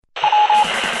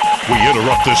We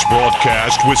interrupt this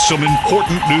broadcast with some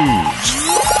important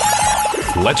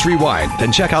news. Let's rewind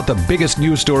and check out the biggest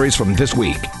news stories from this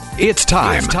week. It's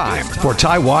time for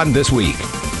Taiwan This Week.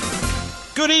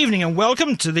 Good evening and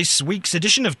welcome to this week's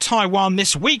edition of Taiwan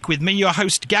This Week with me, your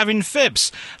host Gavin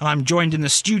Phipps. And I'm joined in the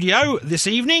studio this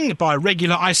evening by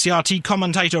regular ICRT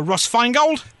commentator Ross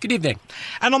Feingold. Good evening.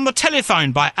 And on the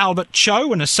telephone by Albert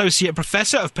Cho, an Associate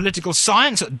Professor of Political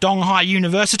Science at Donghai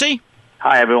University.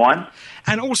 Hi, everyone.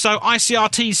 And also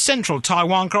ICRT's Central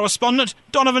Taiwan correspondent,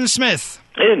 Donovan Smith.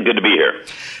 Good to be here.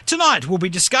 Tonight we'll be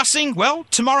discussing, well,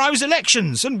 tomorrow's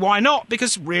elections, and why not?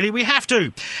 Because really we have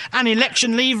to. And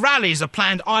election leave rallies are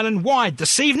planned island-wide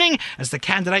this evening as the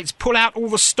candidates pull out all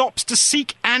the stops to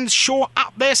seek and shore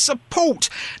up their support.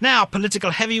 Now,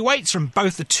 political heavyweights from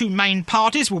both the two main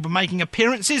parties will be making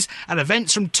appearances at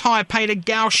events from Taipei to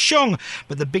Kaohsiung,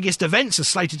 but the biggest events are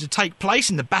slated to take place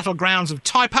in the battlegrounds of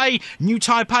Taipei, New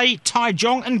Taipei,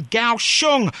 Taichung and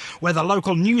Kaohsiung, where the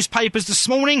local newspapers this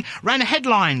morning ran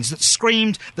headlines that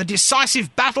screamed, "The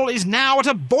decisive battle is now at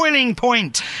a boiling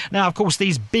point." Now, of course,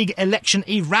 these big election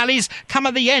eve rallies come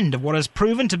at the end of what has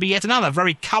proven to be yet another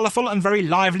very colourful and very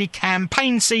lively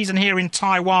campaign season here in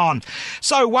Taiwan.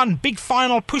 So, one big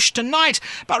final push tonight.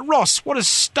 But Ross, what has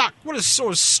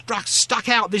sort of stuck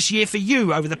out this year for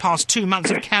you over the past 2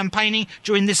 months of campaigning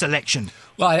during this election?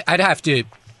 Well, I'd have to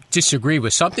disagree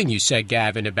with something you said,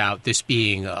 Gavin, about this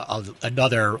being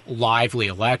another lively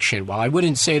election. While I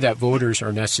wouldn't say that voters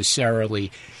are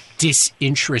necessarily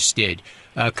disinterested,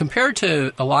 compared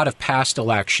to a lot of past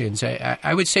elections,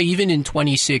 I would say even in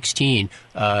 2016,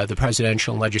 the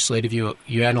presidential and legislative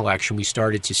UN election, we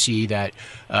started to see that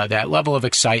level of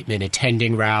excitement,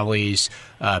 attending rallies,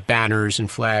 banners and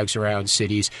flags around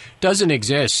cities doesn't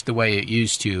exist the way it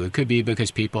used to. It could be because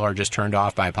people are just turned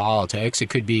off by politics. It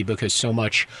could be because so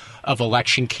much of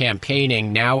election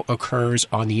campaigning now occurs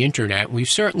on the internet. We've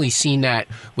certainly seen that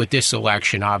with this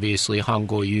election, obviously, Han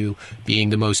Kuo-yu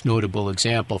being the most notable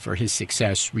example for his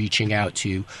success reaching out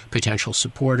to potential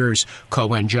supporters. Ko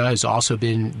Wen-je has also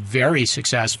been very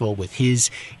successful with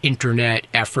his internet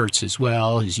efforts as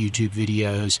well, his YouTube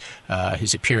videos,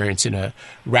 his appearance in a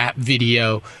rap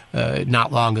video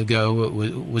not long ago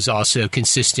was also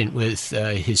consistent with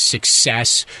his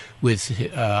success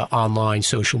with online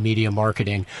social media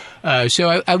marketing.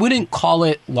 So I wouldn't call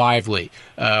it lively.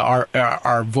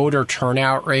 Are voter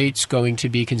turnout rates going to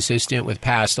be consistent with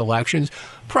past elections?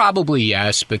 Probably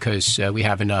yes, because we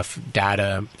have enough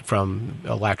data from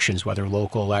elections, whether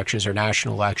local elections or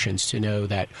national elections, to know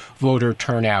that voter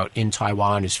turnout in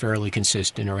Taiwan is fairly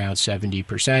consistent, around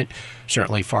 70%,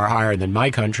 certainly far higher than my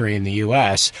country in the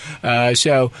U.S.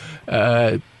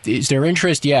 Is there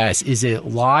interest? Yes. Is it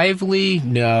lively?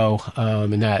 No.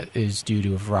 And that is due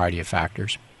to a variety of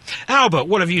factors. Albert,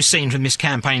 what have you seen from this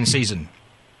campaign season?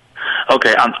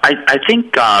 Okay, I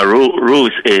think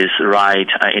Ruth is right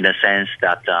in the sense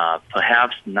that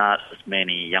perhaps not as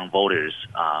many young voters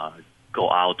go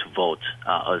out to vote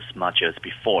as much as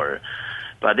before.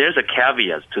 But there's a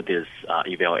caveat to this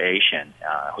evaluation,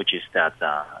 which is that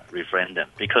referendum.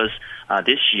 Because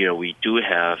this year we do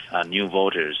have new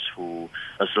voters who,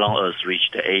 as long as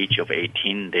reach the age of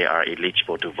 18, they are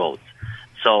eligible to vote.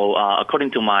 So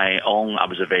according to my own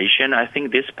observation, I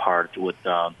think this part would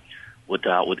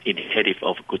indicative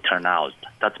of good turnout.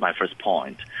 That's my first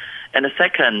point. And the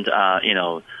second,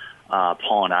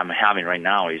 point I'm having right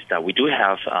now is that we do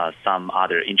have some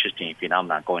other interesting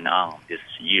phenomena going on this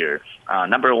year.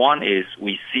 Number one is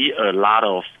we see a lot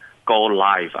of go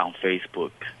live on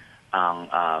Facebook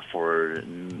for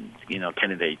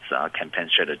candidates' campaign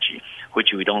strategy,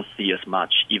 which we don't see as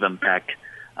much even back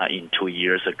in 2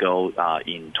 years ago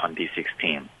in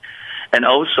 2016. And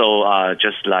also,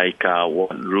 just like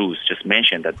what Ruth just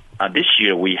mentioned, that this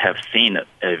year we have seen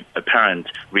a apparent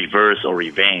reverse or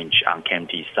revenge on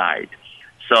KMT's side.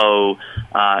 So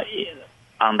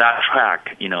on that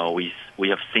track, we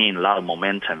have seen a lot of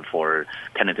momentum for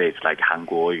candidates like Han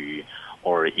Kuo-yu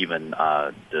or even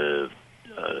the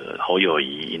Hou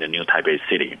You-yi in the New Taipei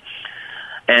City.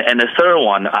 And the third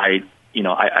one, I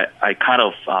kind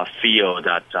of feel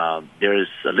that there is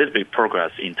a little bit of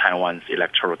progress in Taiwan's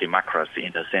electoral democracy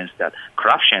in the sense that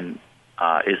corruption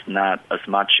is not as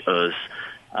much as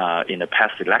in the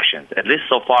past elections. At least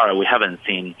so far, we haven't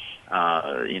seen,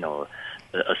 a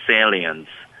salient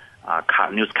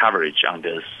news coverage on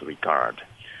this regard.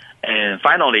 And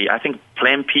finally, I think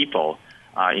plain people,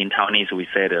 in Taiwanese we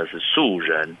say as 素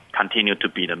人, continue to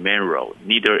be the main role.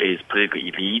 Neither is political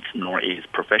elite nor is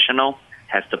professional,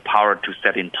 has the power to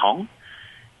set in tone.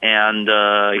 And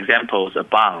examples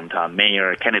abound.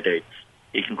 Mayor candidates,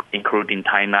 including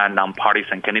Tainan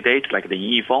non-partisan candidates like the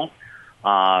Yifeng,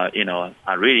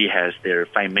 really has their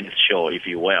 5-minute show, if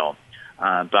you will.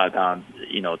 But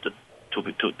to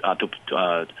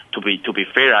be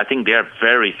fair, I think they are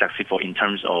very successful in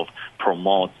terms of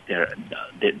promote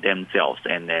themselves,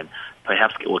 and then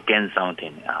perhaps will gain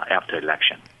something after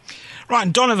election. Right,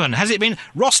 and Donovan, has it been?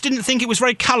 Ross didn't think it was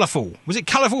very colourful. Was it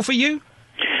colourful for you?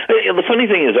 The funny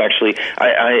thing is, actually,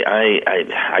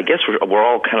 I guess we're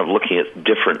all kind of looking at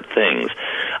different things.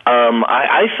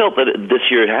 I felt that this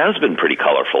year has been pretty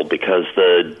colorful because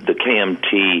the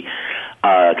KMT,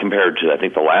 compared to I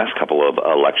think the last couple of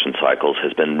election cycles,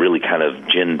 has been really kind of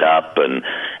ginned up,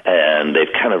 and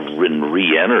they've kind of been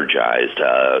re-energized,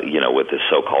 with this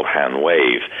so-called Han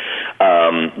wave.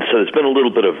 So there's been a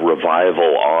little bit of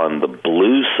revival on the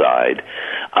blue side,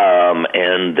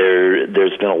 and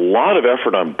there's been a lot of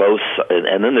effort on both sides,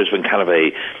 and then there's been kind of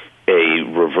a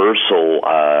reversal,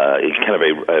 kind of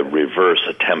a reverse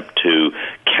attempt to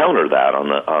counter that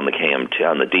on the KMT,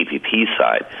 on the DPP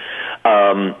side.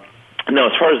 Now,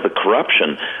 as far as the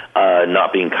corruption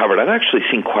not being covered, I've actually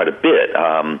seen quite a bit.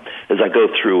 As I go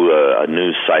through a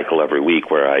news cycle every week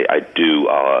where I do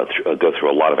go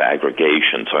through a lot of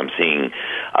aggregation, so I'm seeing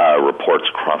reports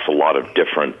across a lot of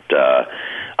different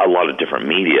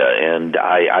media, and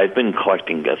I've been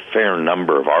collecting a fair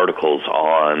number of articles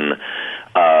on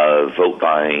vote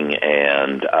buying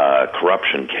and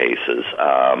corruption cases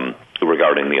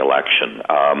regarding the election.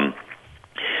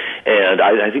 And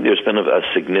I think there's been a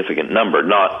significant number,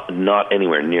 not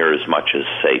anywhere near as much as,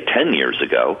 say, 10 years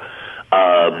ago,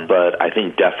 but I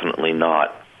think definitely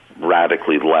not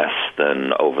radically less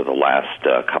than over the last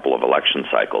couple of election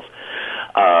cycles.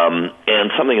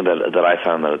 And something that I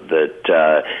found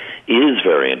that is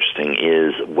very interesting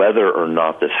is whether or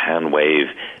not this Han wave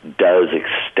does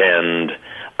extend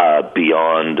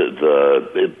beyond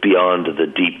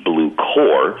the deep blue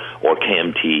core or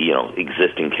KMT,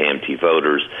 existing KMT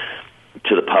voters,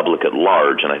 to the public at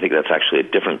large. And I think that's actually a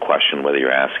different question whether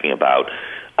you're asking about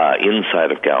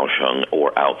inside of Kaohsiung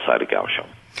or outside of Kaohsiung.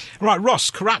 Right, Ross,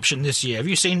 corruption this year. Have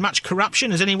you seen much corruption?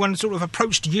 Has anyone sort of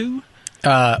approached you?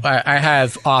 I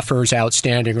have offers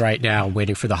outstanding right now,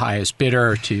 waiting for the highest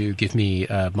bidder to give me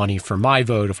money for my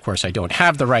vote. Of course, I don't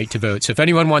have the right to vote, so if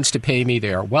anyone wants to pay me,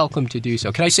 they are welcome to do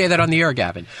so. Can I say that on the air,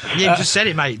 Gavin? Yeah, just said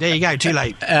it, mate. There you go. Too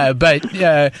late. But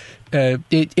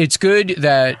it's good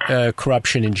that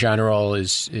corruption in general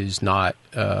is not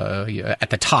at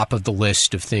the top of the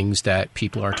list of things that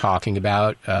people are talking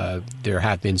about. There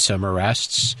have been some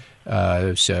arrests.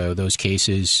 So those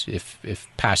cases, if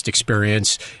past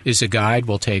experience is a guide,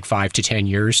 will take 5 to 10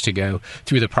 years to go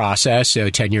through the process.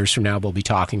 So 10 years from now, we'll be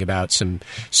talking about some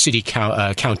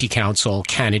county council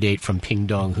candidate from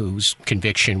Pingdong whose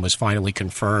conviction was finally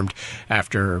confirmed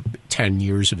after 10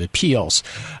 years of appeals.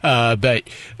 But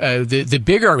the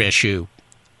bigger issue,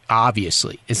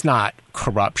 obviously, is not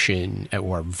corruption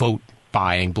or vote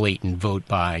buying, blatant vote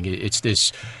buying. It's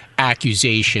this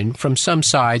accusation from some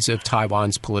sides of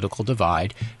Taiwan's political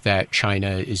divide that China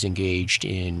is engaged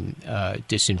in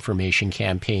disinformation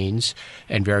campaigns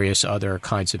and various other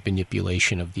kinds of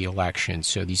manipulation of the election.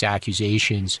 So these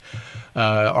accusations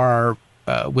are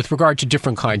with regard to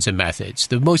different kinds of methods.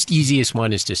 The most easiest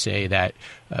one is to say that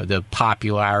the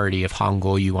popularity of Han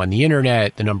Guoyu on the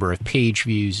internet, the number of page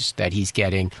views that he's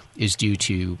getting, is due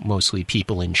to mostly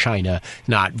people in China,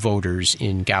 not voters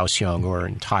in Kaohsiung or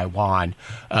in Taiwan.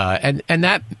 And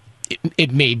that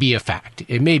it may be a fact.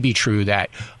 It may be true that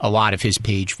a lot of his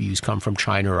page views come from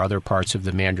China or other parts of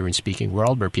the Mandarin-speaking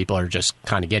world where people are just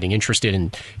kind of getting interested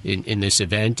in this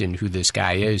event and who this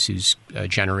guy is who's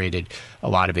generated a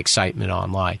lot of excitement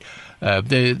online.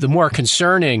 The more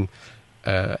concerning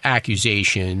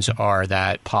accusations are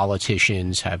that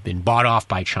politicians have been bought off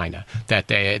by China, that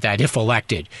if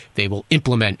elected, they will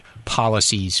implement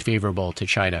policies favorable to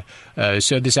China.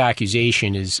 So this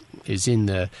accusation is in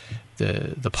the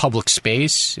public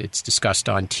space. It's discussed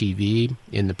on TV,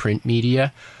 in the print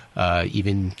media.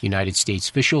 Even United States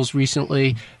officials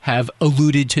recently have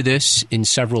alluded to this in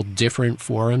several different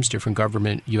forums,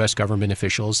 different U.S. government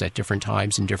officials at different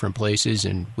times in different places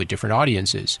and with different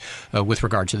audiences with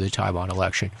regard to the Taiwan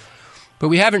election. But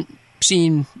we haven't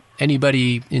seen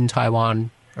anybody in Taiwan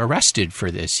arrested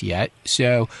for this yet.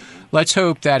 So let's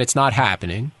hope that it's not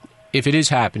happening. If it is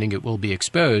happening, it will be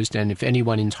exposed. And if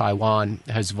anyone in Taiwan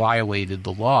has violated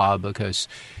the law because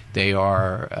they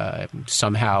are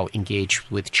somehow engaged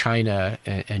with China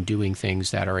and doing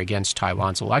things that are against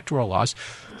Taiwan's electoral laws,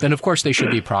 then of course they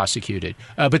should be prosecuted.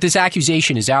 But this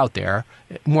accusation is out there,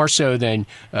 more so than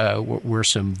were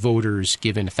some voters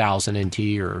given 1,000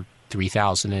 NT or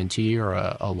 3,000 NT or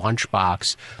a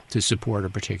lunchbox to support a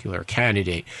particular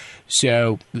candidate.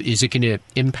 So is it going to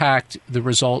impact the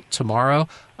result tomorrow?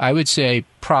 I would say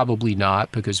probably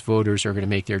not, because voters are going to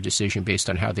make their decision based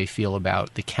on how they feel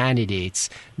about the candidates,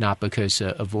 not because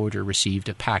a voter received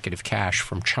a packet of cash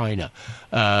from China.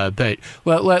 But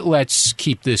let's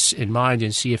keep this in mind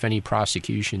and see if any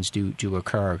prosecutions do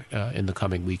occur in the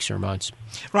coming weeks or months.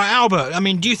 Right, Albert, I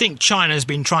mean, do you think China's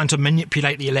been trying to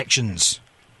manipulate the elections?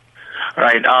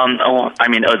 Right. I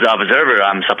mean, as an observer,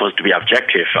 I'm supposed to be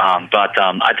objective, but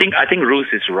I think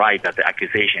Ruth is right that the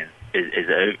accusation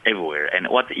is everywhere. And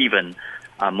what's even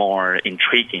more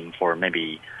intriguing for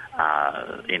maybe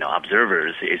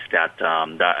observers is that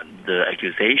the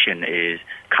accusation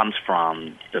comes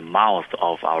from the mouth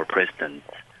of our president,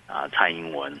 Tsai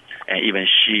Ing-wen, and even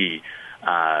she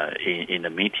in the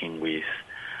meeting with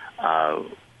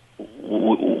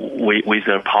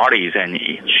their parties, and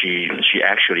she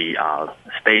actually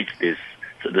states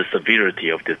the severity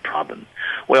of this problem.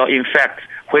 Well, in fact,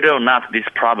 whether or not this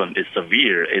problem is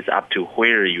severe is up to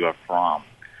where you are from.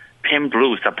 Pen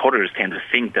Blue supporters tend to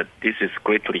think that this is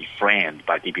greatly framed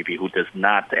by DPP, who does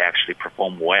not actually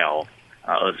perform well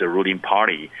as a ruling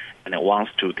party, and it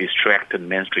wants to distract the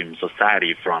mainstream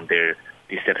society from their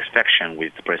dissatisfaction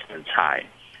with President Tsai.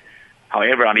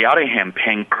 However, on the other hand,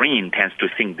 Pen Green tends to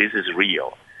think this is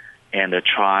real and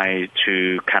try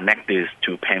to connect this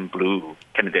to Pen Blue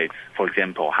candidates, for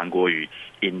example, Han Kuo-yu,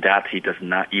 in that he does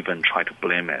not even try to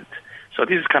blame it. So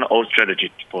this is kind of old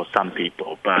strategy for some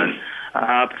people, but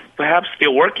perhaps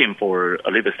still working for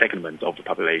a little segment of the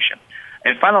population.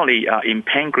 And finally, in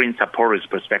Pen Green supporters'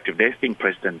 perspective, they think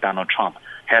President Donald Trump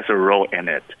has a role in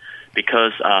it,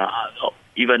 because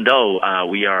even though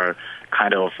we are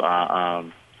kind of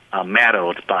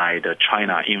meddled by the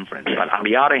China influence, but on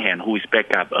the other hand, who is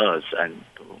back up us? And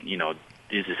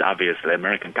this is obviously the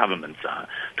American government.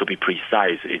 To be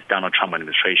precise, is Donald Trump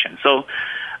administration. So,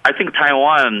 I think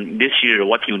Taiwan this year,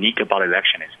 what's unique about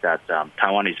election is that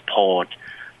Taiwan is poured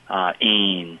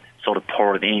in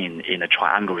a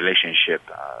triangle relationship,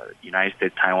 United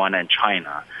States, Taiwan, and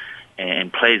China,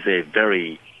 and plays a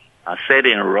very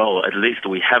salient role. At least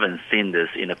we haven't seen this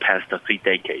in the past 3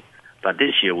 decades. But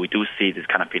this year we do see this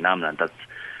kind of phenomenon.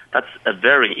 That's a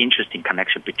very interesting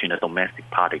connection between the domestic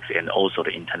politics and also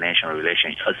the international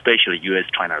relations, especially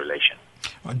U.S.-China relations.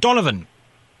 Donovan.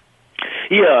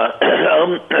 Yeah,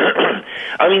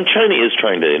 I mean, China is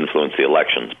trying to influence the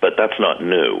elections, but that's not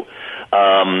new.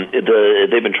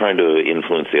 They've been trying to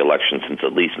influence the election since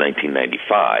at least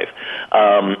 1995.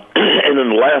 And in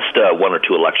the last 1 or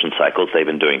 2 election cycles, they've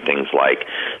been doing things like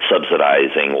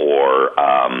subsidizing or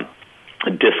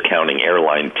discounting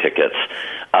airline tickets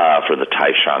for the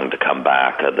Taishang to come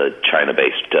back, the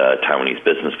China-based Taiwanese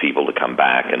business people to come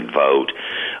back and vote.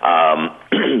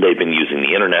 They've been using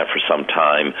the internet for some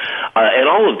time, and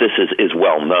all of this is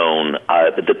well known.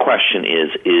 But the question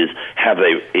is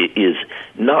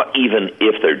not even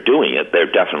if they're doing it,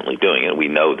 they're definitely doing it. We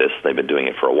know this; they've been doing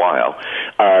it for a while.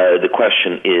 The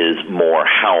question is more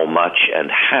how much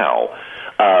and how.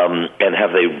 And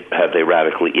have they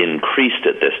radically increased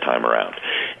it this time around?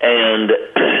 And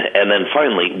then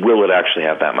finally, will it actually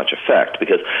have that much effect?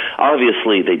 Because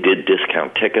obviously they did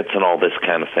discount tickets and all this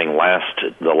kind of thing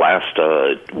the last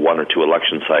 1 or 2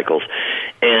 election cycles,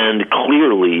 and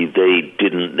clearly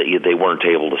they weren't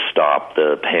able to stop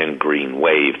the pan-green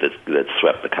wave that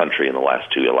swept the country in the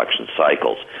last 2 election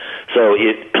cycles. So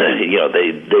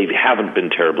they haven't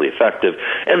been terribly effective,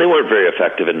 and they weren't very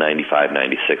effective in 95,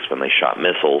 96 when they shot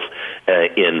missiles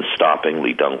in stopping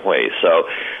Li Denghui. So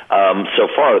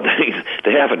far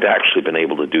they haven't actually been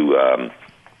able to do.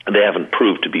 They haven't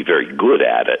proved to be very good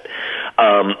at it.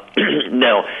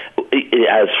 Now,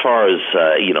 as far as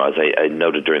as I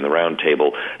noted during the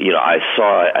roundtable, I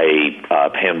saw a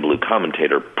Pan Blue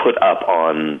commentator put up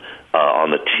on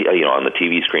the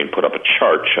TV screen, put up a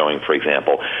chart showing, for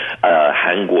example,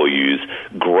 Han Kuo-yu's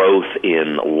growth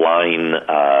in line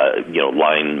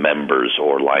members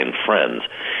or line friends,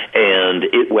 and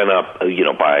it went up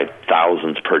by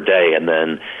thousands per day, and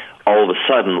then all of a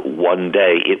sudden one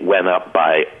day it went up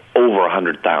by over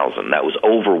 100,000. That was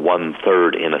over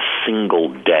 1/3 in a single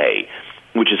day,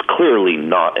 which is clearly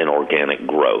not an organic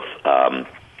growth.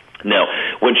 Now,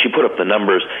 when she put up the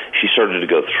numbers, she started to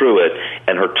go through it,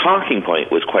 and her talking point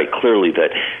was quite clearly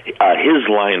that his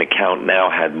line account now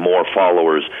had more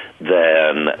followers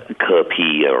than Ke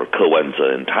or Ke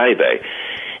Wenze in Taipei.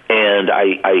 And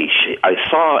I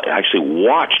actually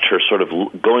watched her sort of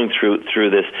going through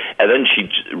this, and then she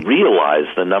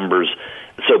realized the numbers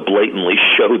so blatantly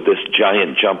showed this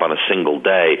giant jump on a single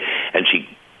day, and she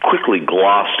quickly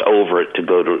glossed over it to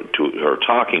go to her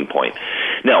talking point.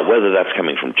 Now, whether that's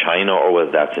coming from China or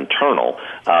whether that's internal,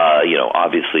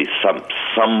 obviously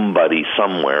somebody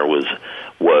somewhere was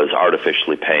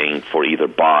artificially paying for either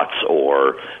bots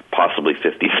or possibly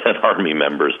 50 Cent Army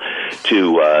members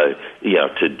to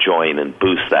join and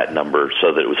boost that number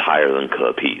so that it was higher than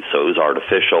Ke. So it was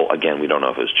artificial. Again, we don't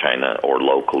know if it was China or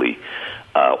locally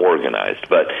organized.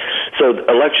 But so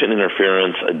election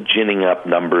interference, ginning up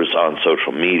numbers on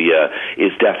social media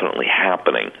is definitely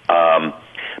happening.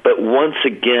 But once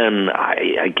again,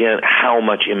 how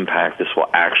much impact this will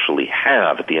actually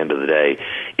have at the end of the day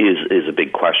is a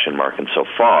big question mark. And so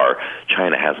far,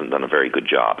 China hasn't done a very good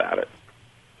job at it,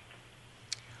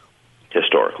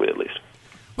 historically at least.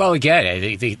 Well,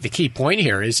 again, the key point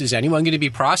here is anyone going to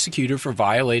be prosecuted for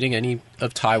violating any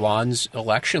of Taiwan's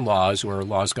election laws or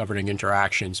laws governing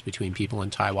interactions between people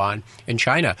in Taiwan and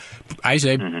China? I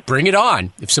say, bring it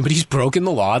on. If somebody's broken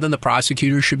the law, then the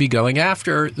prosecutors should be going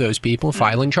after those people,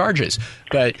 filing charges.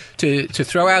 But to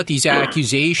throw out these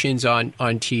accusations on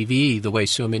TV the way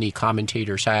so many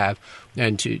commentators have,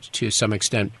 and to some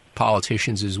extent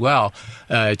politicians as well,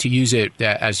 to use it,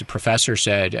 as the professor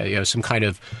said, some kind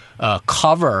of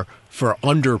cover for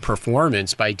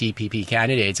underperformance by DPP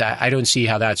candidates, I don't see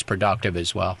how that's productive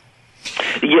as well.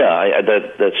 Yeah,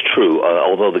 that's true.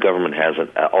 Although the government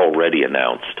hasn't already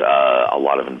announced a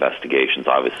lot of investigations,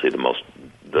 obviously the most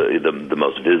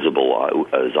visible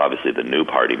is obviously the new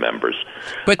party members.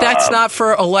 But that's not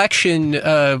for election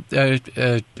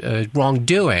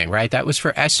wrongdoing, right? That was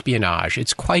for espionage.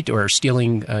 It's or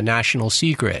stealing national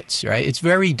secrets, right? It's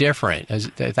very different.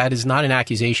 That is not an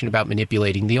accusation about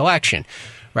manipulating the election,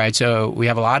 right? So we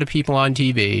have a lot of people on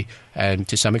TV and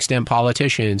to some extent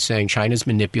politicians saying China's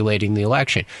manipulating the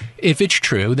election. If it's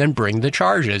true, then bring the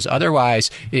charges.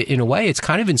 Otherwise, in a way, it's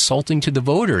kind of insulting to the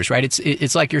voters, right?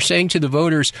 It's like you're saying to the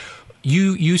voters,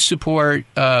 you support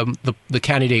the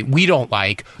candidate we don't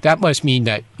like. That must mean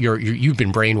that you've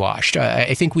been brainwashed.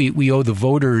 I think we owe the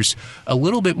voters a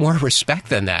little bit more respect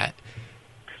than that.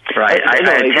 Right, I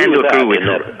tend to agree with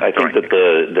that. I think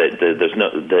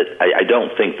I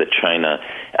don't think that China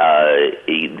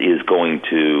is going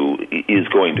to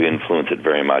influence it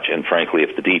very much. And frankly,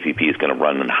 if the DPP is going to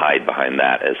run and hide behind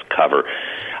that as cover,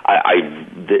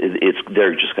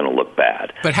 they're just going to look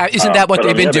bad. But isn't that what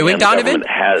they've been doing, Donovan? The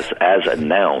government has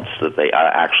announced that they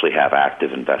actually have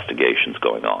active investigations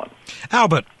going on.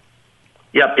 Albert.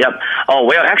 Yep. Oh,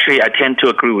 well, actually, I tend to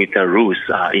agree with Ruth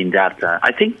in that.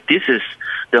 I think this is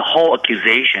the whole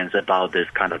accusations about this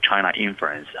kind of China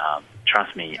influence.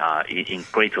 Trust me,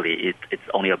 greatly, it's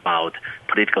only about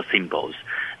political symbols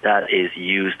that is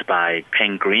used by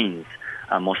penguins,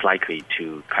 most likely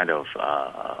to kind of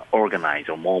organize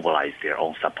or mobilize their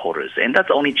own supporters. And that's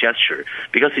only gesture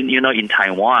because, in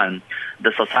Taiwan,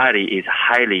 the society is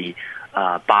highly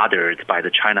bothered by the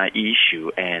China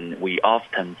issue, and we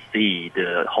often see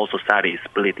the whole society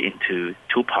split into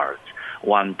two parts,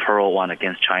 one pro, one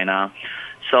against China.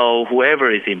 So whoever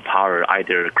is in power,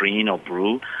 either green or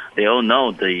blue, they all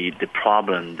know the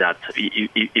problem that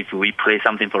if we play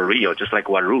something for real, just like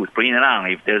what Ruth, bring it on.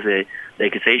 If there's the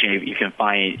accusation, if you can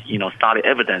find solid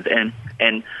evidence,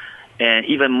 and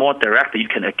even more directly, you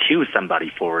can accuse somebody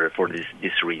for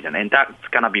this reason, and that's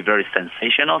gonna be very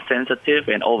sensational, sensitive,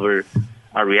 and over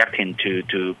reacting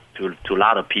to a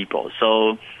lot of people.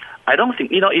 So I don't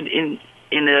think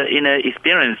in the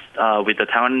experience with the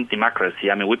Taiwan democracy.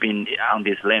 I mean, we've been on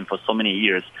this land for so many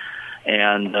years,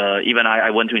 and even I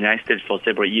went to the United States for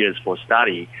several years for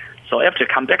study. So after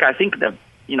I come back, I think that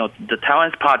the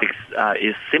Taiwan's politics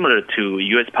is similar to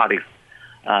U.S. politics.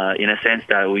 In a sense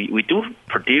that we do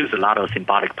produce a lot of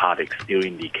symbolic politics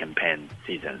during the campaign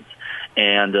seasons.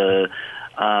 And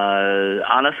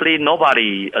honestly,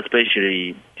 nobody,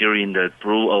 especially during the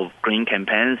blue or green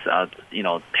campaigns,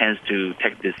 tends to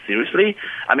take this seriously.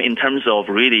 I mean, in terms of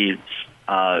really,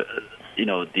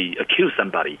 accuse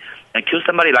somebody. Accuse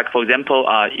somebody, like, for example,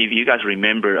 if you guys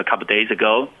remember a couple of days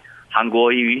ago, Han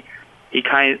Kuo-yu, he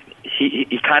kind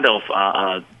of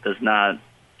does not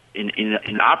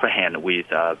in upper hand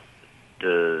with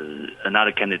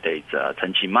another candidate,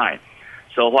 Chen Qimai.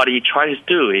 So what he tries to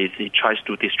do is he tries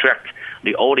to distract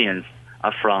the audience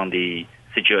from the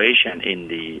situation in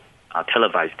the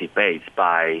televised debates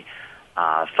by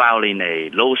filing a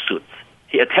lawsuit.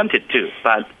 He attempted to,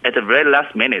 but at the very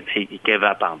last minute, he gave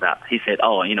up on that. He said,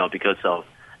 because of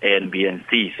A and B and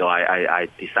C, so I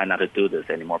decided not to do this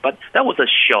anymore. But that was a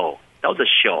show.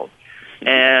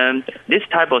 And this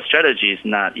type of strategy is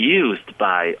not used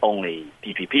by only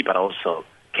DPP, but also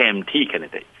KMT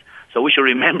candidates. So we should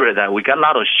remember that we got a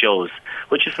lot of shows,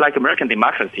 which is like American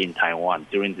democracy in Taiwan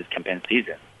during this campaign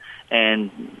season.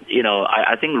 And,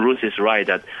 I think Ruth is right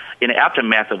that in the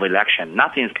aftermath of election,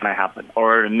 nothing is going to happen.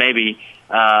 Or maybe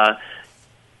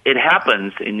it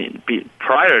happens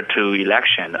prior to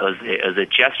election as a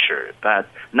gesture, but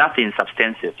nothing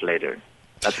substantive later.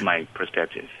 That's my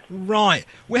perspective. Right.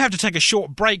 We have to take a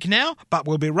short break now, but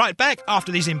we'll be right back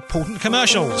after these important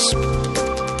commercials.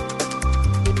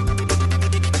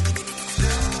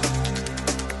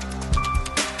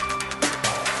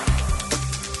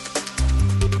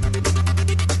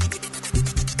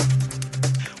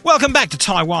 Welcome back to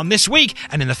Taiwan This Week,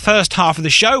 and in the first half of the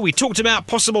show we talked about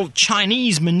possible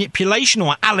Chinese manipulation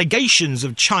or allegations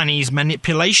of Chinese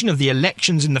manipulation of the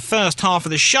elections in the first half of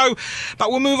the show, but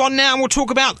we'll move on now and we'll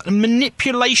talk about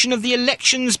manipulation of the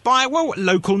elections by,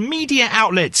 local media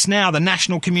outlets. Now, the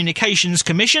National Communications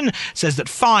Commission says that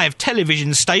 5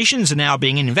 television stations are now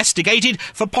being investigated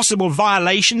for possible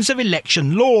violations of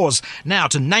election laws. Now,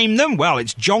 to name them,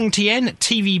 it's Zhongtian,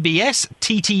 TVBS,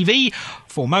 TTV,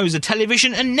 Formosa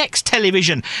Television and Next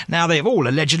Television. Now, they've all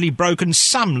allegedly broken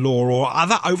some law or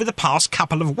other over the past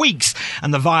couple of weeks,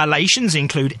 and the violations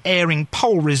include airing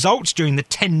poll results during the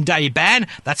 10-day ban,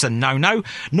 that's a no-no,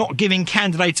 not giving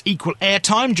candidates equal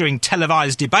airtime during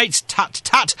televised debates,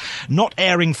 tut-tut, not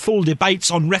airing full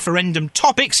debates on referendum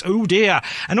topics, oh dear,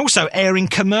 and also airing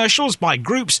commercials by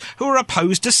groups who are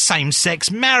opposed to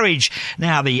same-sex marriage.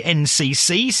 Now, the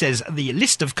NCC says the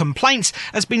list of complaints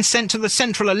has been sent to the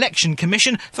Central Election Commission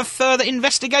for further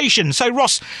investigation. So,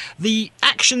 Ross, the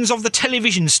actions of the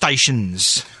television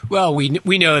stations. Well, we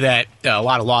know that a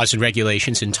lot of laws and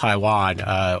regulations in Taiwan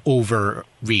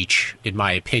overreach, in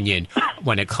my opinion,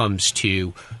 when it comes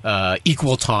to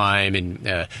equal time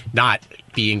and not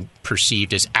being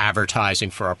perceived as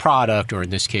advertising for a product, or in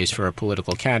this case for a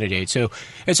political candidate. So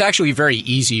it's actually very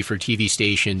easy for TV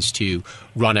stations to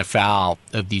run afoul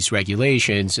of these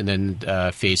regulations and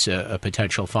then face a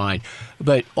potential fine.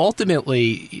 But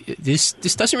ultimately, this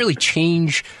doesn't really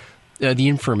change the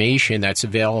information that's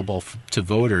available to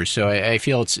voters. So I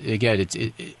feel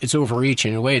it's overreach.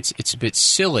 In a way, it's a bit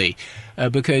silly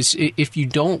because if you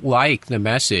don't like the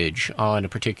message on a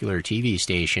particular TV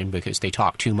station because they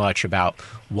talk too much about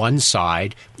one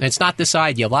side, and it's not the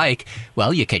side you like,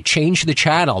 you can change the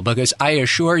channel, because I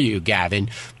assure you, Gavin,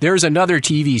 there's another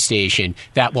TV station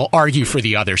that will argue for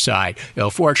the other side.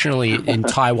 Fortunately, in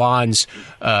Taiwan's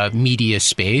media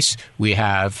space, we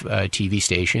have TV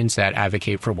stations that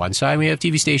advocate for one side. We have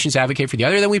TV stations that advocate for the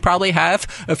other. Then we probably have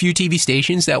a few TV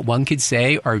stations that one could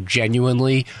say are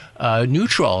genuinely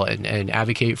neutral and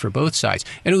advocate for both sides.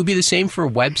 And it would be the same for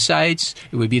websites.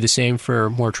 It would be the same for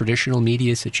more traditional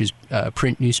media such as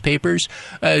print newspapers.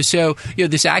 So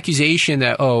this accusation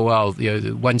that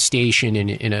one station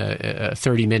in a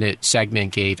 30-minute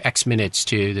segment gave X minutes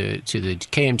to the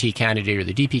KMT candidate or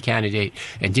the DP candidate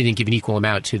and didn't give an equal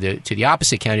amount to the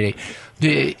opposite candidate.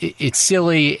 It's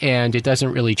silly, and it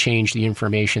doesn't really change the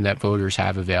information that voters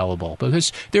have available,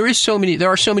 because there are so many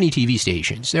TV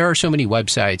stations, there are so many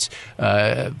websites,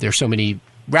 there's so many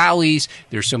rallies,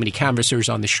 there's so many canvassers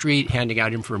on the street handing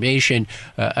out information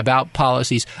about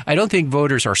policies. I don't think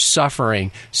voters are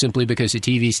suffering simply because a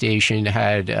TV station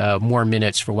had more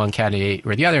minutes for one candidate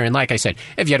or the other. And like I said,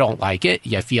 if you don't like it,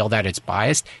 you feel that it's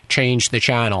biased, change the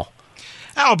channel.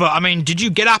 Albert, did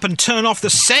you get up and turn off the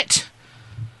set?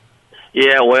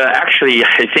 Yeah, well, actually,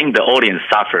 I think the audience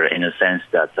suffer in a sense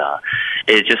that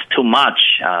it's just too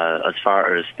much as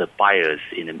far as the bias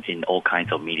in all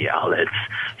kinds of media outlets,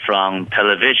 from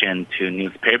television to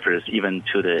newspapers, even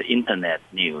to the internet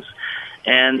news.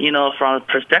 And, from the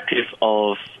perspective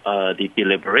of the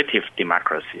deliberative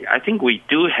democracy, I think we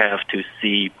do have to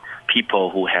see people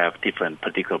who have different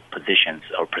political positions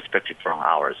or perspective from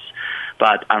ours.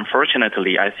 But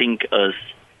unfortunately, I think as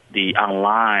the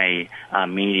online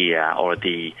media or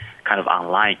the kind of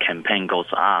online campaign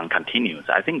continues,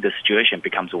 I think the situation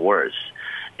becomes worse.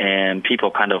 And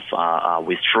people kind of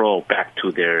withdraw back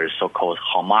to their so-called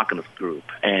homogenous group.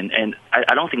 And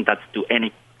I don't think that's do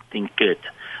anything good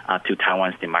to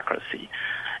Taiwan's democracy.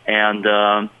 And,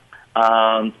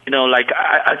 I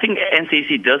think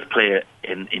NCC does play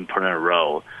an important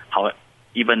role,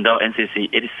 even though NCC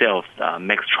itself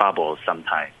makes trouble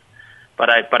sometimes. But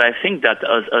I think that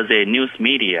as a news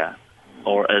media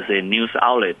or as a news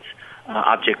outlet,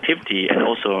 objectivity and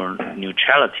also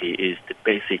neutrality is the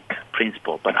basic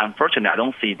principle. But unfortunately, I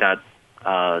don't see that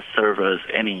serve as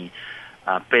any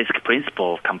basic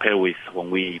principle compared with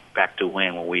when we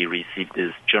received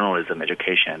this journalism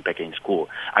education back in school.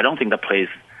 I don't think that plays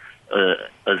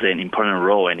as an important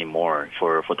role anymore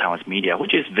for Taiwan's media,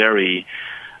 which is very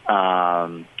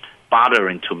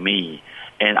bothering to me.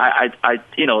 And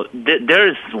there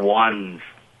is one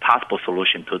possible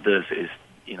solution to this is,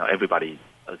 everybody,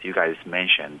 as you guys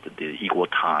mentioned, the equal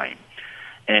time.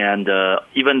 And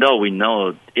even though we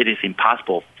know it is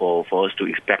impossible for us to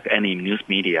expect any news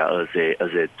media as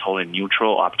a totally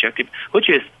neutral objective, which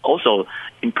is also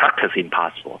in practice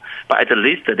impossible, but at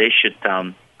least they should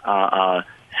have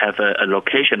a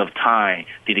location of time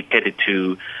dedicated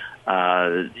to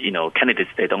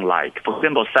candidates they don't like. For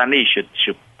example, Sanli should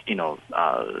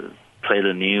play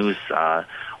the news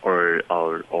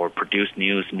or produce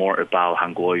news more about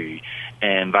Hanguoyu,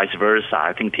 and vice versa.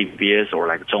 I think TBS or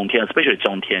like Zhongtian, especially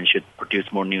Zhongtian, should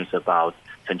produce more news about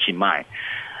Chen Qimai.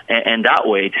 And that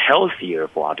way, it's healthier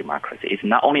for our democracy. It's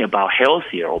not only about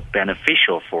healthier or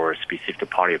beneficial for a specific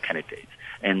party of candidates.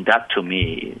 And that, to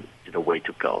me, is the way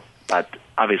to go. But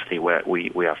obviously,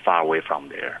 we are far away from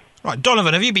there. Right,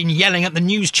 Donovan, have you been yelling at the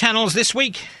news channels this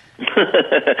week?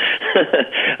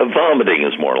 Vomiting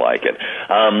is more like it.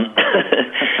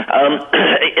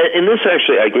 In this,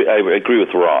 actually, I agree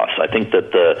with Ross. I think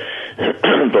that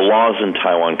the laws in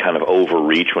Taiwan kind of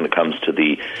overreach when it comes to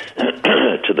the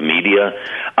to the media.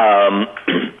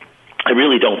 I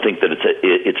really don't think that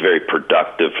it's very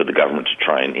productive for the government to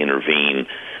try and intervene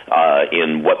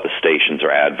in what the stations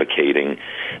are advocating.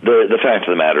 The fact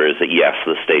of the matter is that yes,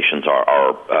 the stations are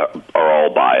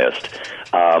all biased.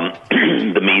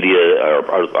 The media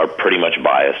are pretty much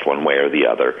biased one way or the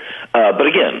other. But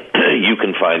again, you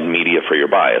can find media for your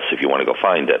bias if you want to go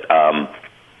find it.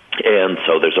 And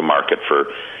so there's a market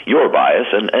for your bias,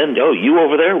 and you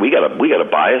over there, we got a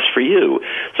bias for you.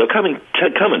 So come and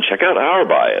check out our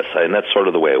bias, and that's sort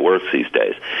of the way it works these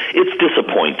days. It's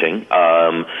disappointing,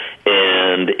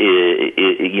 and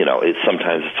it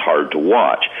sometimes it's hard to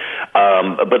watch.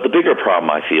 But the bigger problem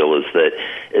I feel is that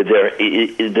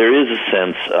there is a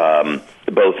sense,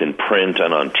 both in print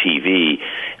and on TV,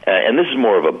 and this is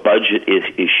more of a budget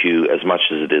issue as much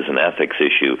as it is an ethics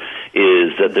issue,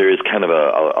 is that there is kind of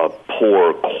a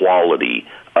poor quality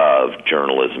of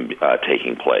journalism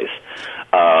taking place.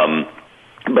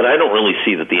 But I don't really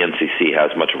see that the NCC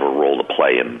has much of a role to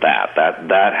play in that.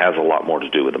 That has a lot more to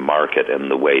do with the market and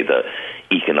the way the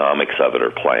economics of it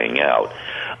are playing out.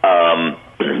 And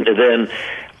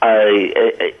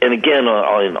again,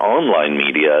 in online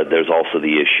media, there's also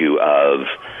the issue of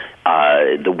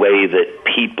the way that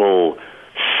people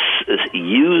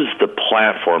use the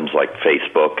platforms like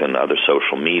Facebook and other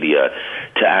social media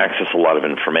to access a lot of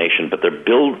information, but they're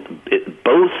both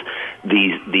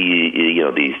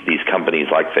these companies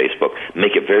like Facebook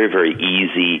make it very, very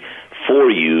easy for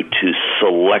you to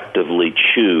selectively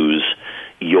choose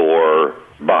your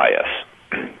bias.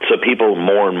 So people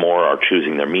more and more are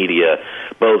choosing their media,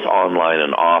 both online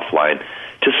and offline,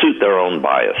 to suit their own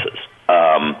biases.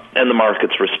 And the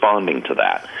market's responding to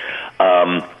that.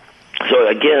 So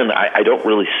again, I don't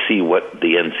really see what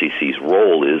the NCC's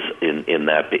role is in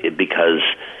that, because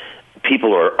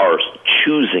people are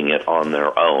choosing it on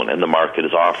their own, and the market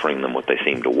is offering them what they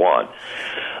seem to want.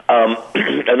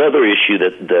 Another issue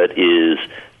that is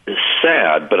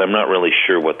sad, but I'm not really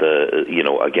sure what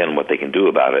what they can do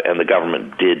about it. And the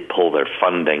government did pull their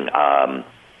funding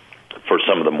for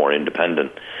some of the more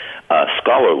independent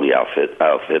scholarly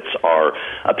outfits are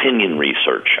opinion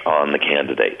research on the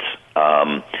candidates.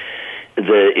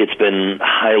 It's been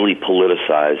highly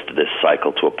politicized this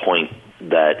cycle to a point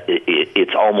that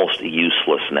it's almost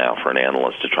useless now for an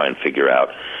analyst to try and figure out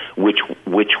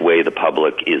which way the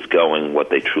public is going, what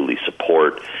they truly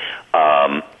support.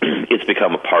 It's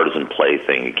become a partisan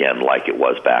plaything again, like it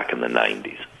was back in the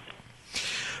 90s.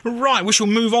 Right, we shall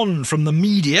move on from the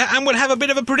media, and we'll have a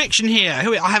bit of a prediction here.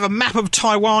 I have a map of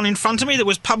Taiwan in front of me that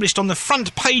was published on the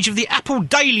front page of the Apple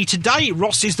Daily today.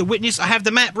 Ross is the witness. I have the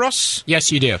map, Ross?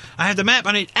 Yes, you do. I have the map.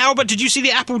 And Albert, did you see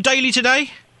the Apple Daily today?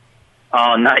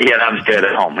 Oh, not yet. I'm still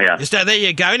at home, yeah. There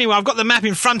you go. Anyway, I've got the map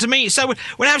in front of me, so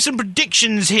we'll have some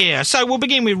predictions here. So we'll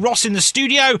begin with Ross in the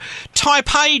studio.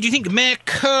 Taipei, do you think Mayor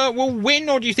Ke will win,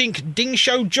 or do you think Ding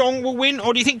Shoujiong will win,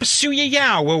 or do you think Pasuya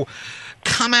Yao will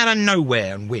come out of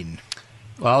nowhere and win?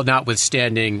 Well,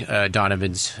 notwithstanding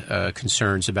Donovan's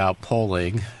concerns about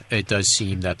polling, it does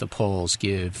seem that the polls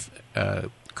give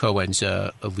Cohen's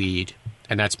a lead,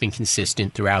 and that's been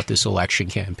consistent throughout this election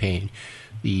campaign.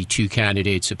 The two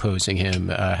candidates opposing him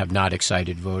have not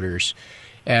excited voters.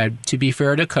 And to be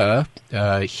fair to Ke,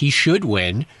 he should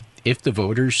win if the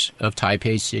voters of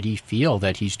Taipei City feel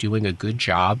that he's doing a good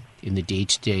job in the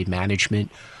day-to-day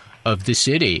management of the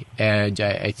city. And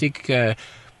I think,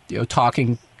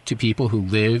 talking to people who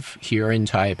live here in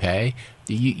Taipei,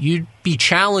 you'd be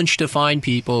challenged to find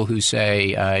people who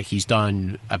say he's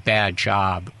done a bad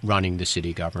job running the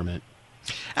city government.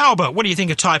 Albert, what do you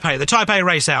think of Taipei? The Taipei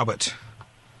race, Albert?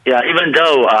 Yeah, even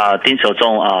though Ding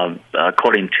Xiaozong,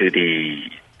 according to the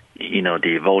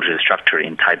voter structure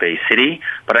in Taipei City,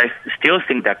 but I still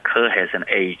think that Ke has an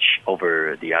edge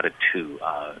over the other two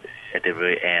at the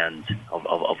very end of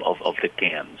the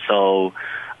game. So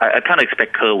I kind of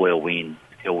expect Ke will win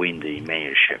the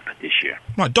mayorship this year.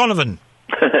 Right, Donovan.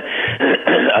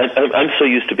 I'm so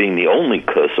used to being the only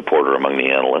supporter among the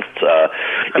analysts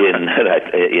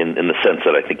in the sense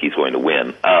that I think he's going to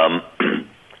win.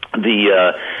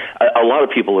 A lot of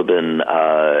people have been,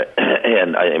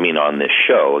 and I mean on this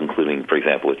show, including, for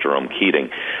example, with Jerome Keating,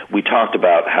 we talked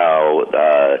about how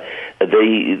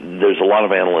there's a lot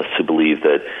of analysts who believe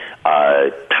that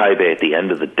Taipei, at the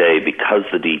end of the day, because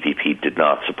the DPP did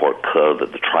not support Ke,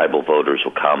 that the tribal voters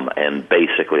will come and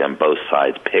basically on both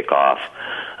sides pick off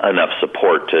enough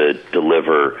support to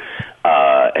deliver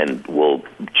and will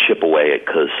chip away at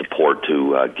Ke's support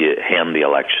to hand the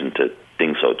election to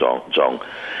Ding Xiaozong.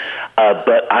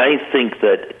 But I think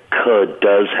that Ke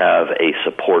does have a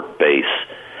support base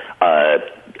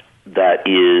that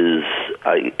is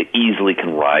easily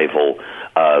can rival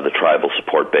the tribal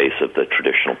support base of the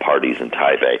traditional parties in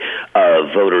Taipei.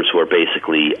 Voters who are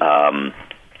basically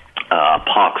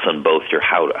pox on both your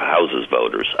houses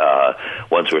voters,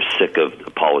 ones who are sick of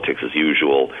politics as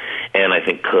usual. And I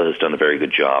think Ke has done a very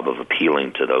good job of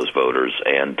appealing to those voters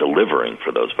and delivering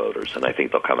for those voters, and I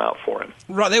think they'll come out for him.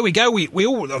 Right, there we go. We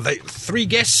all, the three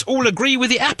guests, all agree with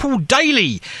the Apple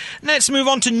Daily. Let's move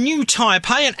on to New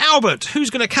Taipei and Albert. Who's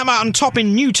going to come out on top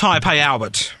in New Taipei,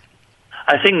 Albert?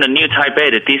 I think the New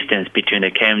Taipei, the distance between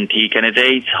the KMT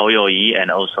candidates, Hou Youyi,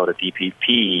 and also the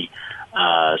DPP,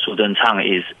 Su Zhenchang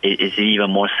is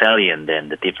even more salient than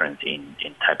the difference in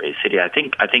Taipei City. I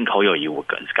think Hou Youyi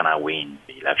is gonna win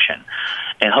the election,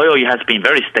 and Hou Youyi has been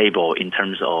very stable in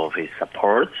terms of his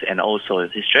support, and also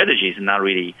his strategy is not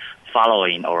really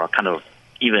following or kind of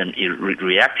even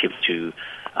reactive to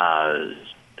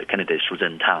the candidate Su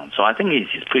Zhenchang. So I think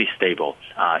he's pretty stable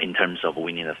in terms of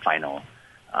winning the final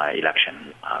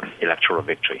election, electoral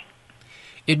victory.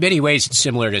 In many ways, it's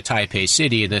similar to Taipei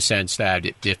City in the sense that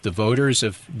if the voters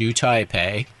of New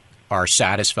Taipei are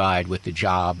satisfied with the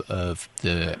job of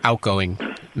the outgoing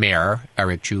mayor,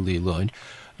 Eric Zhu Lun,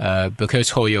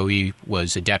 because Hou Youyi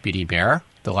was a deputy mayor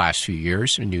the last few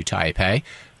years in New Taipei,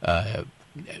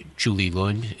 Zhu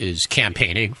Lun is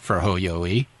campaigning for Hou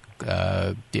Youyi.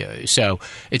 So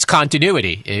it's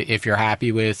continuity. If you're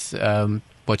happy with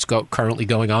what's currently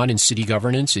going on in city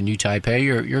governance in New Taipei,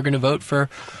 you're going to vote for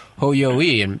Hou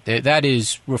Youyi, and that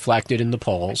is reflected in the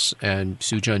polls. And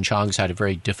Su Zhenchang's had a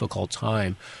very difficult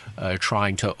time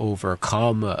trying to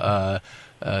overcome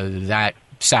that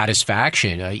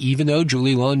satisfaction, even though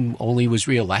Zhu Lun only was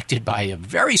reelected by a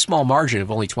very small margin of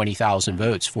only 20,000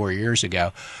 votes 4 years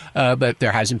ago. But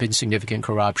there hasn't been significant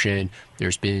corruption.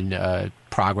 There's been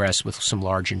progress with some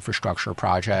large infrastructure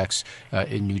projects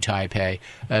in New Taipei.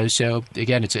 So,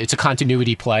 again, it's a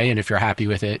continuity play, and if you're happy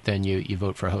with it, then you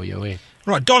vote for Hou Youyi.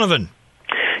 Right, Donovan.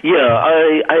 Yeah,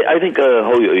 I think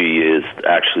Hou Youyi is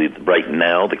actually right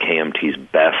now the KMT's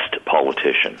best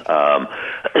politician.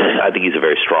 I think he's a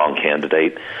very strong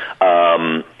candidate,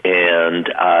 and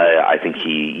I think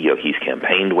he's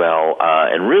campaigned well.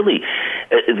 And really,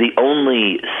 the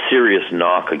only serious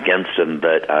knock against him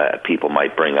that people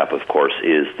might bring up, of course,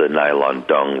 is the Nylon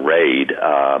Dung raid.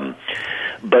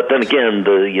 But then again,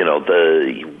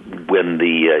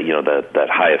 that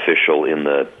high official in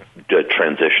the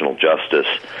transitional justice,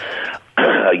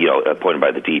 appointed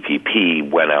by the DPP,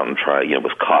 went out and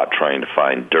was caught trying to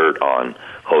find dirt on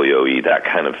Hou Youyi. That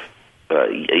kind of,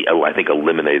 I think,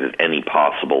 eliminated any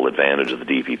possible advantage that the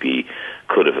DPP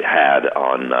could have had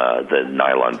on the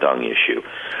Nylon Dung issue.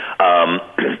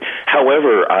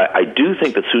 However, I do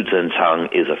think that Su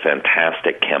Zhenchang is a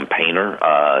fantastic campaigner.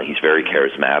 He's very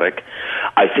charismatic.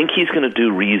 I think he's going to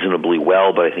do reasonably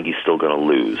well, but I think he's still going to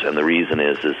lose. And the reason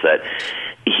is that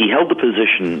he held the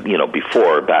position,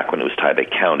 before, back when it was Taipei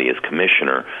County as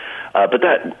commissioner, but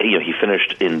that, he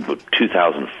finished in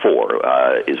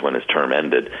 2004 is when his term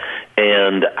ended.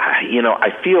 And, I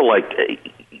feel like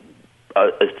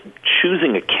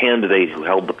choosing a candidate who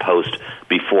held the post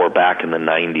before, back in the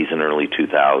 90s and early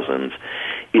 2000s,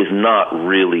 is not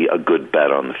really a good bet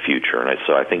on the future. And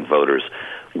so I think voters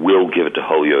will give it to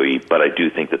Hou Youyi, but I do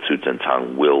think that Su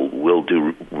Zhenchang will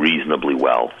do reasonably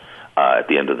well at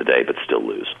the end of the day, but still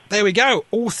lose. There we go.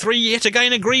 All three yet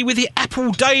again agree with the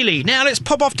Apple Daily. Now let's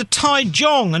pop off to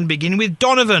Taichung and begin with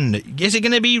Donovan. Is it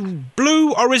going to be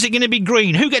blue or is it going to be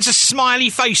green? Who gets a smiley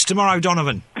face tomorrow,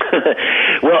 Donovan?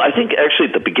 Well, I think actually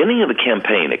at the beginning of the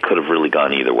campaign, it could have really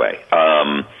gone either way.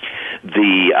 Back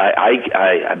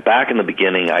in the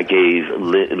beginning, I gave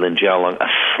Lin Jialong a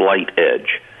slight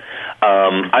edge.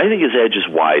 I think his edge has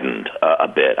widened a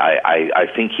bit. I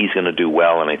think he's going to do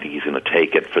well, and I think he's going to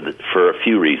take it for a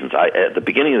few reasons. At the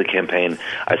beginning of the campaign,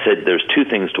 I said there's two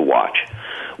things to watch.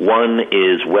 One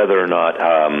is whether or not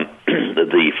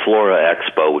the Flora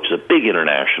Expo, which is a big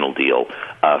international deal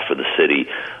for the city,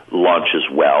 launches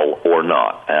well or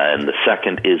not. And the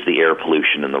second is the air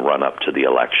pollution in the run-up to the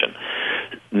election.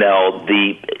 Now,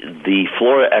 the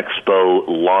Flora Expo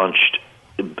launched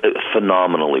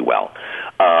phenomenally well,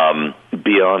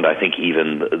 beyond, I think,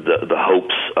 even the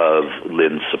hopes of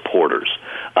Lin's supporters.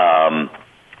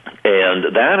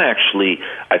 And that actually,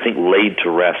 I think, laid to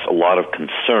rest a lot of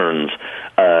concerns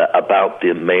about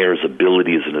the mayor's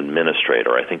ability as an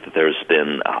administrator. I think that there's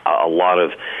been a lot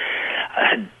of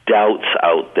doubts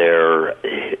out there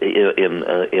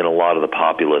in a lot of the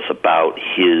populace about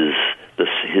his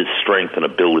strength and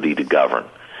ability to govern.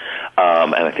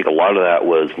 And I think a lot of that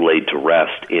was laid to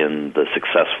rest in the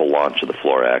successful launch of the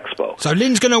Flora Expo. So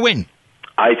Lin's going to win?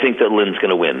 I think that Lin's going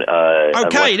to win.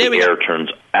 Okay, there we go. The air turns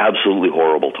absolutely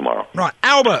horrible tomorrow. Right.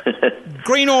 Albert,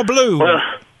 green or blue? Well,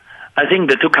 I think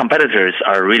the two competitors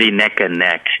are really neck and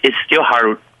neck. It's still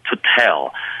hard to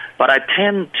tell. But I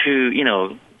tend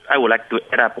to, I would like to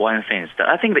add up one thing. That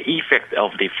I think the effect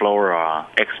of the Flora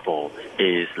Expo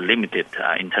is limited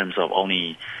in terms of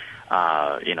only,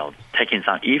 taking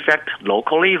some effect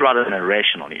locally rather than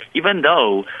regionally. Even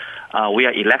though we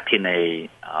are electing a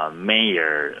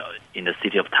mayor in the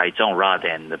city of Taichung rather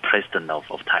than the president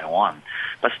of Taiwan.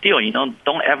 But still,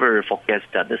 don't ever forget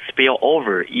that the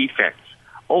spillover effects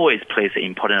always plays an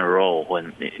important role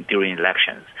during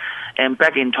elections. And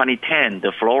back in 2010,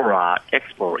 the Flora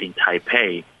Expo in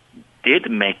Taipei did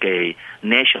make a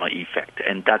national effect,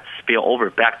 and that spilled over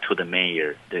back to the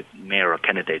mayoral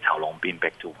candidate Cao Longbin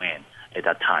back to win at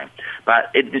that time.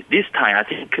 But this time, I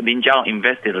think Lin Jialong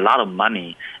invested a lot of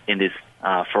money in this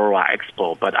Flora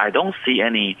Expo, but I don't see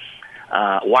any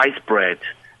widespread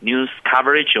news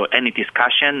coverage or any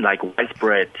discussion, like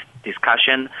widespread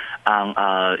discussion on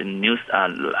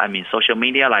social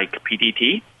media like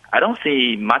PTT. I don't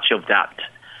see much of that.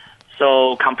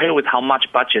 So compared with how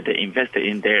much budget they invested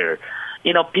in there,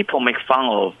 people make fun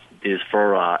of this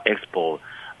Flora Expo,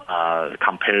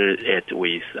 compare it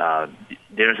with,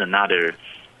 there's another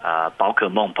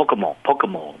Pokemon,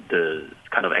 the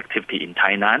kind of activity in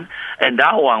Tainan. And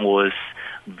that one was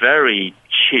very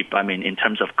cheap, in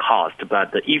terms of cost,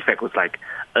 but the effect was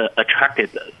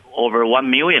attracted over 1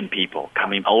 million people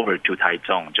coming over to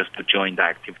Taichung just to join the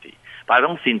activity. But I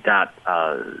don't think that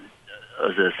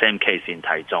is the same case in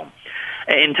Taichung.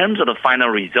 In terms of the final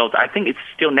result, I think it's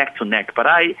still neck to neck. But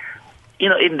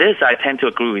in this, I tend to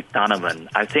agree with Donovan.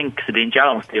 I think Lin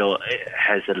Jialong still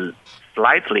has a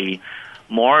slightly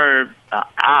more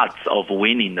odds of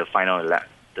winning the final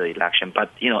the election. But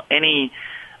any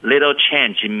little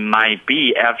change might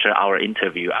be after our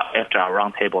interview, after our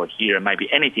roundtable here, might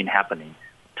be anything happening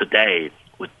today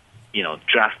would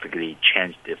drastically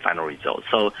change the final result.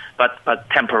 So, but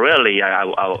temporarily,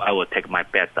 I would take my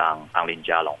bet on Lin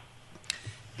Jialong.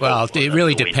 Well, it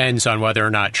really depends on whether or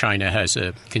not China has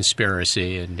a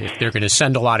conspiracy, and if they're going to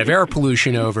send a lot of air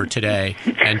pollution over today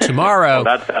and tomorrow.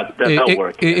 That'll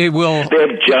work. It will. They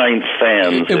have giant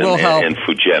fans in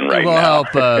Fujian right now. It will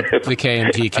help the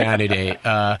KMT candidate.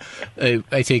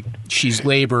 I think she's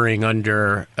laboring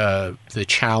under the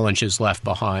challenges left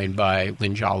behind by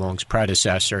Lin Jialong's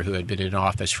predecessor, who had been in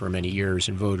office for many years,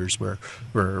 and voters were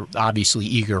obviously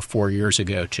eager 4 years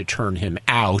ago to turn him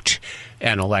out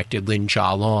and elected Lin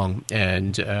Jialong.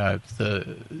 And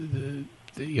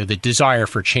the desire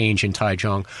for change in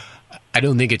Taichung, I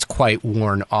don't think it's quite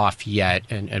worn off yet,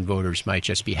 and voters might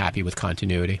just be happy with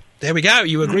continuity. There we go.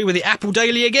 You agree with the Apple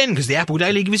Daily again, because the Apple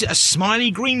Daily gives it a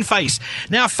smiley green face.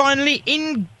 Now, finally,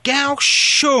 in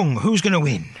Kaohsiung, who's going to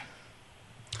win?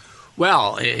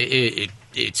 Well,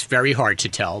 it's very hard to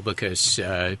tell because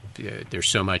there's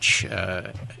so much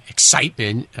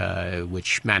excitement,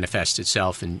 which manifests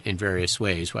itself in various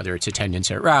ways, whether it's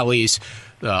attendance at rallies,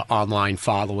 the online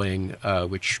following,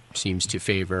 which seems to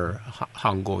favor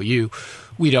Han Kuo-yu.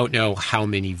 We don't know how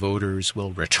many voters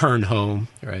will return home.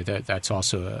 Right? That's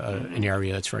also an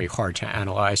area that's very hard to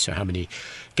analyze. So how many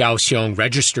Kaohsiung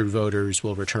registered voters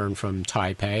will return from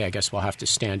Taipei? I guess we'll have to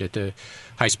stand at the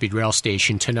high-speed rail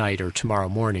station tonight or tomorrow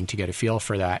morning to get a feel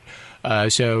for that.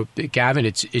 So, Gavin,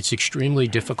 it's extremely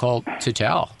difficult to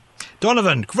tell.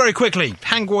 Donovan, very quickly,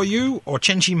 Han Kuo-yu or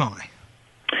Chen Chi-mai?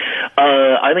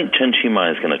 I think Chen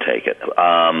Chi-mai is going to take it.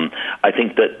 I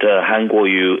think that Han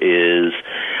Kuo-yu is.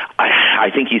 I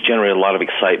think he's generated a lot of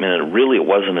excitement, and it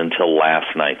wasn't until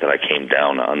last night that I came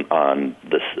down on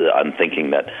this. I'm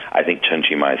thinking that I think Chen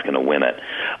Chi-mai is going to win it,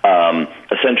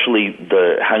 essentially,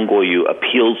 the Han Kuo-yu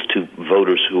appeals to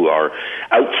voters who are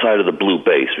outside of the blue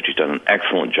base, which he's done an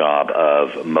excellent job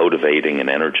of motivating and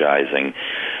energizing.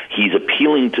 He's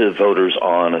appealing to voters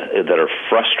that are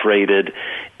frustrated,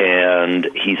 and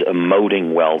he's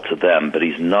emoting well to them. But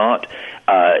he's not.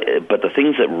 But the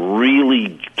things that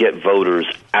really get voters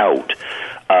out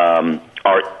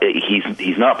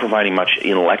he's not providing much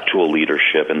intellectual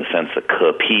leadership in the sense that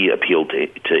Ke appealed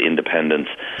to independents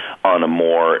on a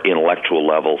more intellectual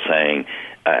level, saying,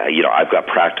 I've got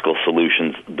practical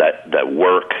solutions that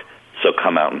work, so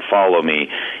come out and follow me.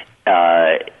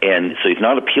 And so he's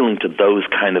not appealing to those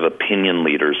kind of opinion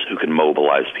leaders who can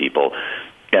mobilize people.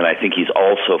 And I think he's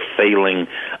also failing.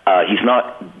 He's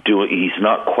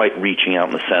not quite reaching out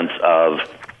in the sense of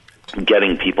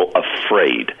getting people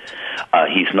afraid.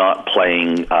 He's not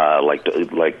playing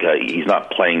he's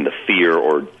not playing the fear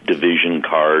or division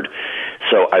card.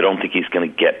 So I don't think he's going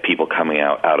to get people coming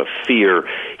out of fear.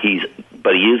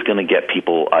 But he is going to get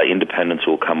people, independents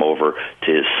who will come over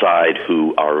to his side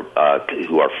who are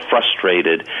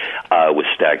frustrated with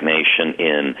stagnation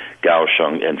in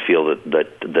Kaohsiung and feel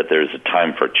that there's a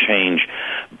time for change.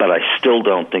 But I still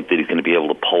don't think that he's going to be able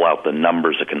to pull out the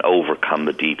numbers that can overcome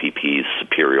the DPP's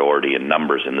superiority in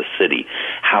numbers in the city.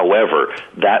 However,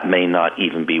 that may not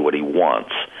even be what he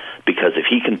wants, because if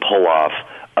he can pull off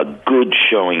a good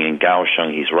showing in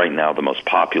Kaohsiung, he's right now the most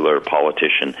popular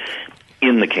politician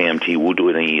in the KMT. Wu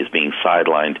Duini is being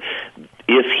sidelined.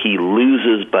 If he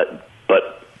loses, but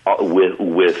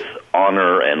with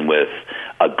honor and with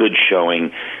a good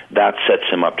showing, that sets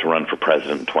him up to run for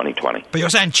president in 2020. But you're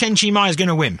saying Chen Chi-mai is going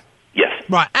to win? Yes.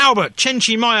 Right, Albert, Chen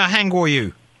Chi-mai or Han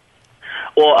Kuo-yu?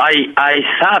 Well, I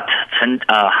thought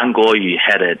Han Kuo-yu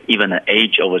had even an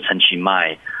edge over Chen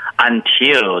Chi-mai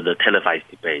until the televised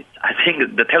debates. I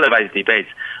think the televised debates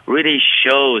really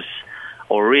shows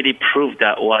or really proved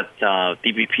that what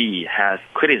DPP has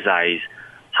criticized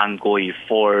Han Kuo-yu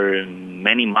for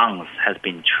many months has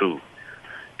been true.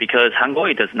 Because Han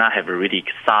Kuo-yu does not have a really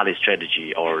solid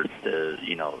strategy or the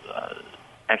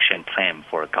action plan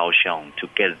for Kaohsiung to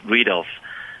get rid of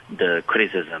the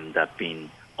criticism that been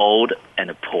old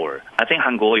and poor. I think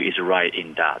Han Kuo-yu is right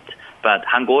in that. But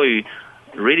Han Kuo-yu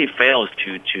really fails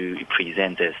to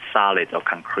present a solid or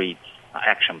concrete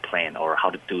action plan or how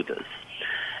to do this.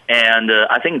 And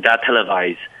I think that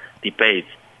televised debate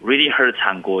really hurts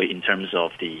Han Kuo-yu in terms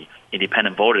of the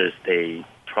independent voters. They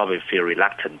probably feel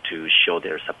reluctant to show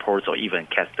their support or even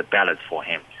cast the ballot for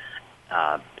him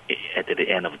at the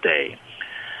end of the day.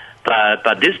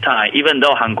 But this time, even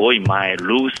though Han Kuo-yu might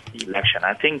lose the election,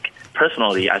 I think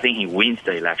he wins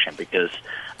the election because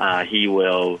he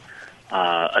will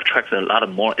attract a lot of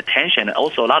more attention.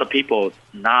 Also, a lot of people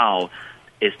now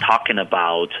is talking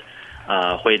about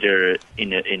whether in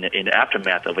the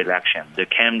aftermath of election, the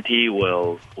KMT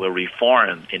will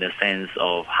reform in the sense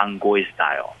of Han Kuo-yu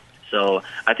style. So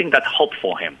I think that's hope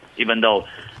for him, even though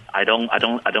I don't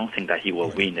think that he will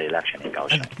win the election in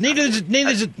Kaohsiung.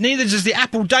 Neither does the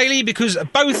Apple Daily, because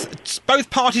both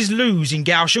parties lose in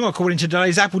Kaohsiung, according to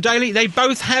today's Apple Daily. They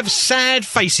both have sad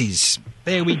faces.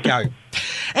 There we go.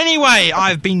 Anyway,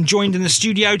 I've been joined in the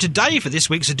studio today for this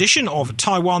week's edition of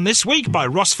Taiwan This Week by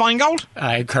Ross Feingold.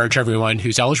 I encourage everyone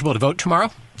who's eligible to vote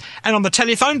tomorrow. And on the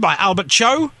telephone by Albert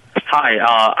Cho. Hi,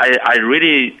 I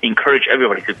really encourage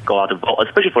everybody to go out and vote,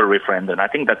 especially for the referendum. I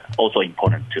think that's also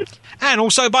important too. And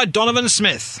also by Donovan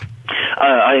Smith.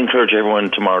 I encourage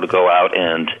everyone tomorrow to go out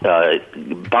and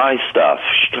buy stuff,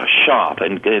 shop,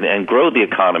 and grow the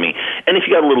economy. And if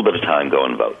you got a little bit of time, go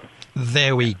and vote.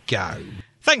 There we go.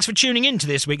 Thanks for tuning in to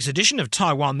this week's edition of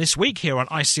Taiwan This Week here on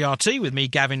ICRT with me,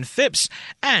 Gavin Phipps.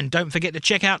 And don't forget to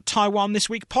check out Taiwan This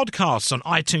Week podcasts on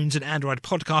iTunes and Android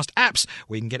podcast apps,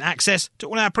 where you can get access to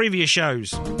all our previous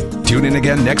shows. Tune in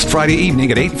again next Friday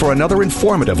evening at 8 for another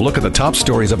informative look at the top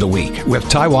stories of the week with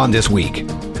Taiwan This Week.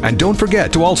 And don't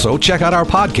forget to also check out our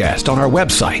podcast on our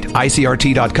website,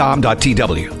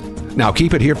 icrt.com.tw. Now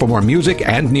keep it here for more music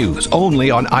and news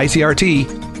only on ICRT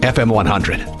FM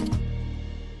 100.